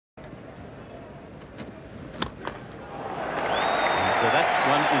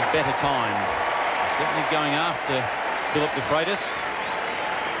better timed. Certainly going after Philip de Freitas.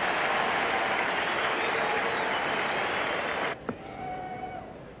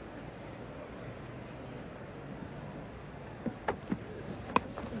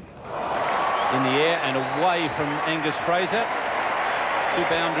 In the air and away from Angus Fraser. 2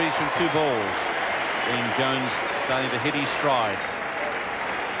 boundaries from 2 balls. Dean Jones starting to hit his stride.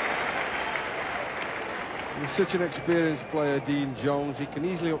 He's such an experienced player, Dean Jones. He can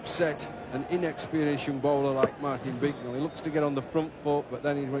easily upset an inexperienced young bowler like Martin Bicknell. He looks to get on the front foot, but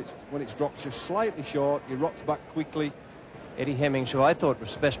then when it's dropped just slightly short, he rocks back quickly. Eddie Hemmings, who I thought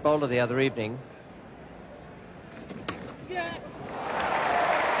was the best bowler the other evening. That's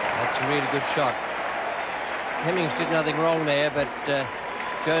a really good shot. Hemmings did nothing wrong there, but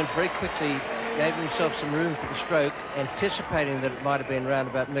Jones very quickly gave himself some room for the stroke, anticipating that it might have been round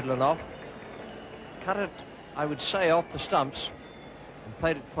about middle and off. Cut it, I would say, off the stumps and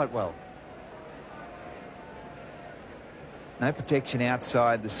played it quite well. No protection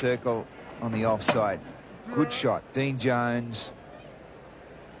outside the circle on the offside. Good shot. Dean Jones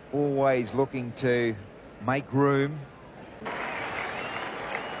always looking to make room.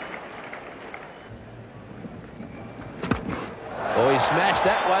 Oh, he smashed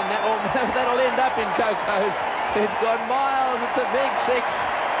that one. That'll end up in Coco's. It's gone miles. It's a big 6.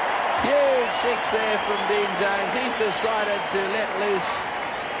 Huge 6 there from Dean Jones. He's decided to let loose,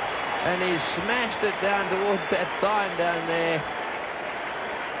 and he's smashed it down towards that sign down there.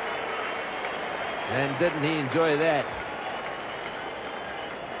 And didn't he enjoy that?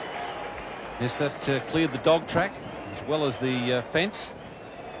 Yes, that cleared the dog track as well as the fence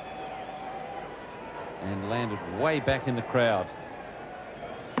and landed way back in the crowd.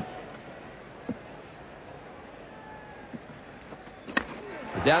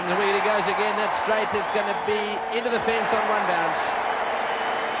 Down the wicket he goes again. That's straight. It's going to be into the fence on 1 bounce.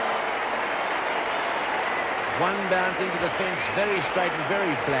 1 bounce into the fence, very straight and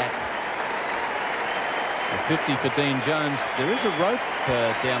very flat. 50 for Dean Jones. There is a rope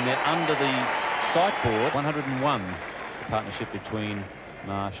down there under the sight board. 101, the partnership between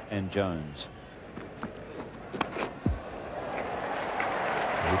Marsh and Jones.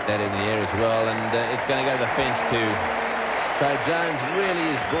 Hit that in the air as well, and it's going to go to the fence too. So Jones really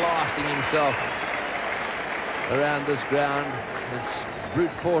is blasting himself around this ground. It's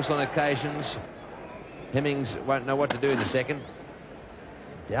brute force on occasions. Hemmings won't know what to do in a second.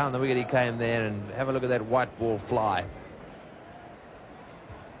 Down the wicket he came there, and have a look at that white ball fly.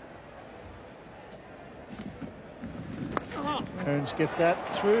 Jones gets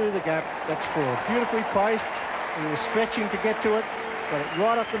that through the gap. That's 4. Beautifully placed. He was stretching to get to it, got it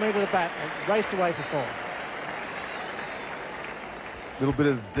right off the meat of the bat and raced away for 4. Little bit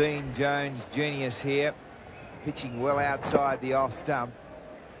of Dean Jones genius here, pitching well outside the off stump.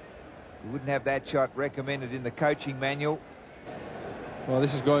 You wouldn't have that shot recommended in the coaching manual. Well,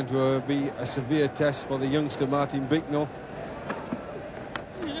 this is going to be a severe test for the youngster Martin Bicknell.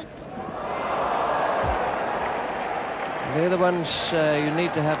 They're the ones you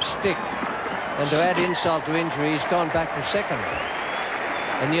need to have stick. And to add insult to injury, he's gone back for 2nd.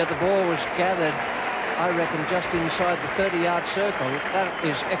 And yet the ball was gathered, I reckon, just inside the 30-yard circle. That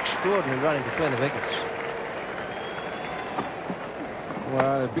is extraordinary running between the wickets.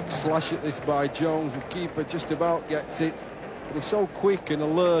 Well, a big slash at this by Jones. The keeper just about gets it. But he's so quick and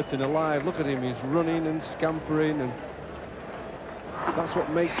alert and alive. Look at him, he's running and scampering, and that's what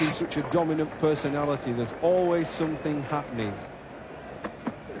makes him such a dominant personality. There's always something happening.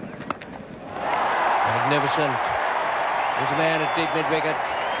 Magnificent. There's a man at deep mid-wicket.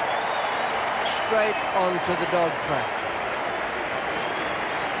 Straight onto the dog track.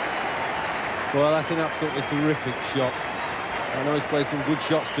 Well, that's an absolutely terrific shot. I know he's played some good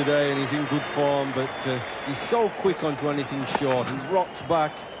shots today and he's in good form, but he's so quick onto anything short. He rocks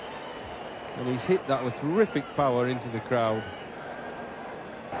back and he's hit that with terrific power into the crowd.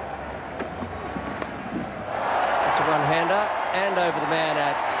 It's a one-hander and over the man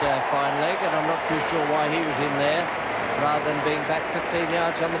at fine leg, and I'm not too sure why he was in there rather than being back 15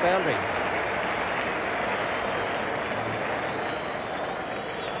 yards on the boundary.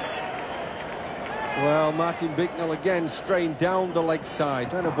 Well, Martin Bicknell again strained down the leg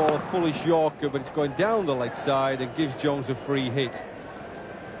side. Trying to ball a foolish Yorker, but it's going down the leg side and gives Jones a free hit.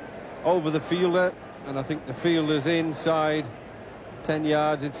 Over the fielder, and I think the fielder's inside 10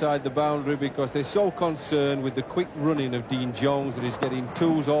 yards inside the boundary, because they're so concerned with the quick running of Dean Jones that he's getting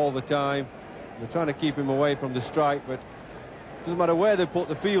 2s all the time. They're trying to keep him away from the strike, but it doesn't matter where they put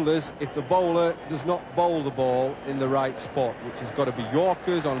the fielders if the bowler does not bowl the ball in the right spot, which has got to be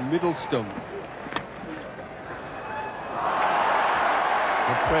Yorkers on middle stump.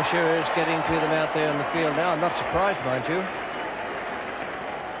 The pressure is getting to them out there on the field now. I'm not surprised, mind you.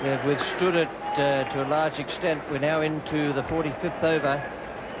 They've withstood it to a large extent. We're now into the 45th over.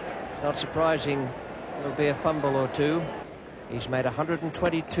 It's not surprising there'll be a fumble or two. He's made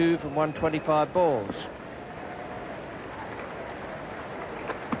 122 from 125 balls.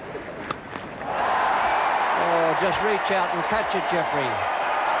 Oh, just reach out and catch it, Jeffrey.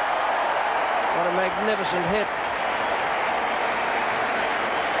 What a magnificent hit.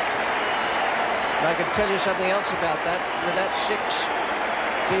 And I can tell you something else about that. With that 6,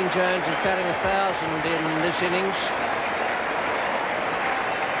 Dean Jones is batting 1,000 in this innings.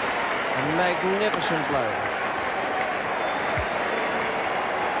 A magnificent blow.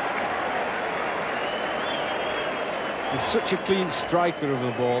 He's such a clean striker of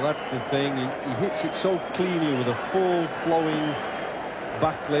the ball, that's the thing. He hits it so cleanly with a full flowing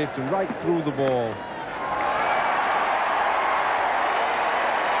backlift and right through the ball.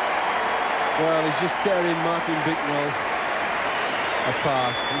 Well, he's just tearing Martin Bicknell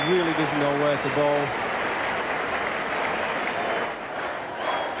apart. He really doesn't know where to bowl.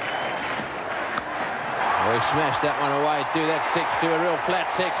 Oh, he smashed that one away too. That's 6 to a real flat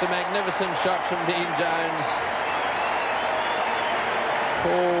 6. A magnificent shot from Dean Jones.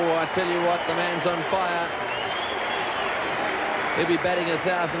 Oh, I tell you what, the man's on fire. He'll be batting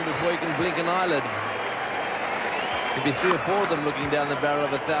 1,000 before he can blink an eyelid. There'll be 3 or 4 of them looking down the barrel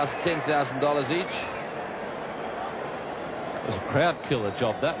of $10,000 each. It was a crowd killer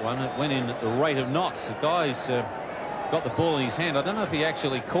job, that one. It went in at the rate of knots. The guy's got the ball in his hand. I don't know if he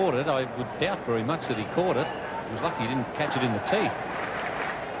actually caught it. I would doubt very much that he caught it. He was lucky he didn't catch it in the teeth.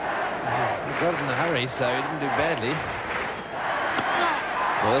 He got it in a hurry, so he didn't do badly.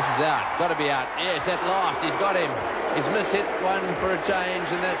 Well, this is out. Got to be out. Yes, at last. He's got him. He's mishit one for a change,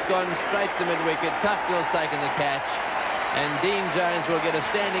 and that's gone straight to mid-wicket. Tufnell's taken the catch, and Dean Jones will get a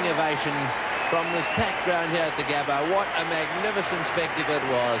standing ovation from this packed ground here at the Gabba. What a magnificent spectacle it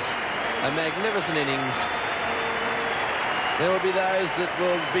was. A magnificent innings. There will be those that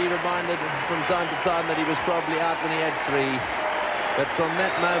will be reminded from time to time that he was probably out when he had 3. But from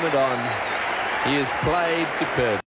that moment on, he has played superb.